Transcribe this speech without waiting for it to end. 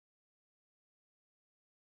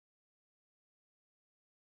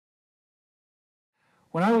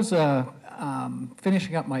When I was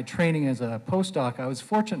finishing up my training as a postdoc, I was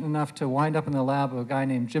fortunate enough to wind up in the lab of a guy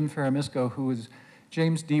named Jim Ferramisco, who was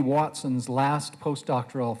James D. Watson's last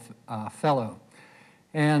postdoctoral fellow.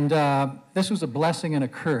 And this was a blessing and a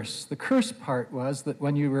curse. The curse part was that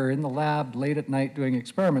when you were in the lab late at night doing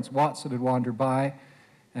experiments, Watson would wander by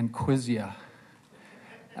and quiz you.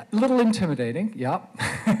 A little intimidating, yep.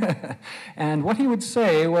 And what he would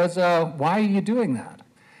say was, why are you doing that?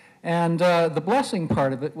 And the blessing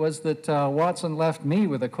part of it was that Watson left me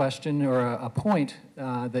with a question or a point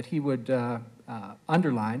that he would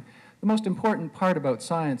underline. The most important part about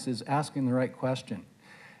science is asking the right question.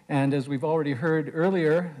 And as we've already heard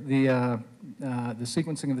earlier, the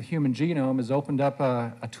sequencing of the human genome has opened up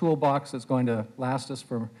a toolbox that's going to last us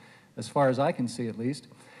for as far as I can see, at least.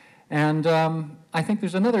 And I think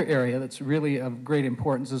there's another area that's really of great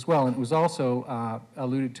importance as well, and it was also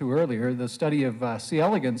alluded to earlier. The study of C.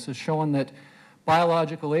 elegans has shown that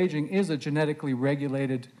biological aging is a genetically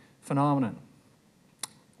regulated phenomenon.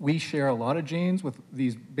 We share a lot of genes with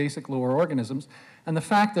these basic lower organisms, and the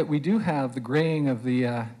fact that we do have the graying of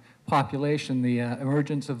the population, the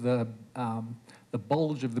emergence of the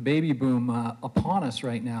bulge of the baby boom upon us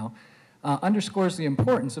right now, underscores the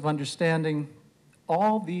importance of understanding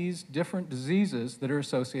all these different diseases that are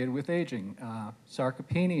associated with aging,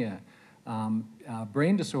 sarcopenia,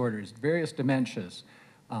 brain disorders, various dementias,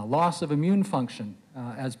 loss of immune function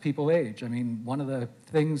as people age. I mean, one of the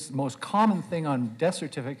things, most common thing on death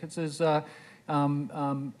certificates is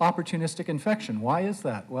opportunistic infection. Why is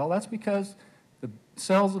that? Well, that's because the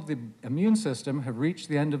cells of the immune system have reached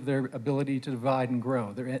the end of their ability to divide and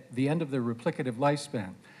grow. They're at the end of their replicative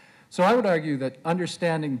lifespan. So I would argue that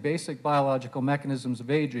understanding basic biological mechanisms of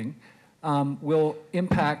aging will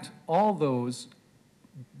impact all those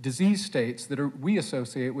disease states that we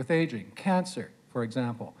associate with aging. Cancer, for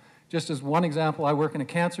example. Just as one example, I work in a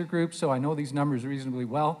cancer group, so I know these numbers reasonably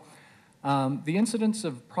well. The incidence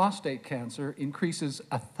of prostate cancer increases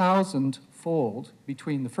 1,000-fold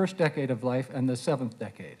between the first decade of life and the 7th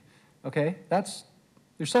decade. Okay?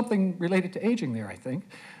 There's something related to aging there, I think.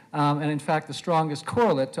 And in fact, the strongest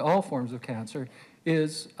correlate to all forms of cancer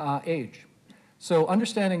is age. So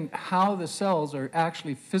understanding how the cells are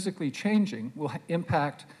actually physically changing will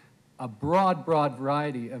impact a broad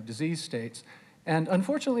variety of disease states. And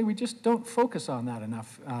unfortunately, we just don't focus on that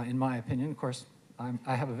enough, in my opinion. Of course,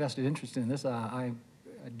 I have a vested interest in this. I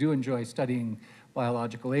do enjoy studying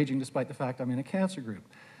biological aging, despite the fact I'm in a cancer group.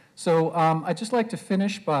 So I'd just like to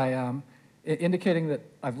finish by indicating that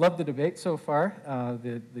I've loved the debate so far.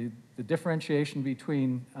 The differentiation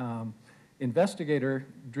between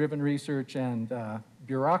investigator-driven research and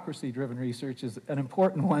bureaucracy-driven research is an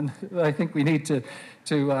important one that I think we need to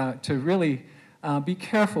really be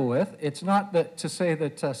careful with. It's not that to say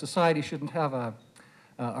that society shouldn't have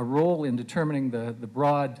a role in determining the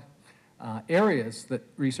broad areas that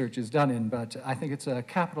research is done in, but I think it's a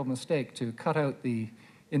capital mistake to cut out the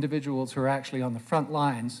individuals who are actually on the front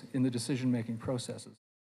lines in the decision-making processes.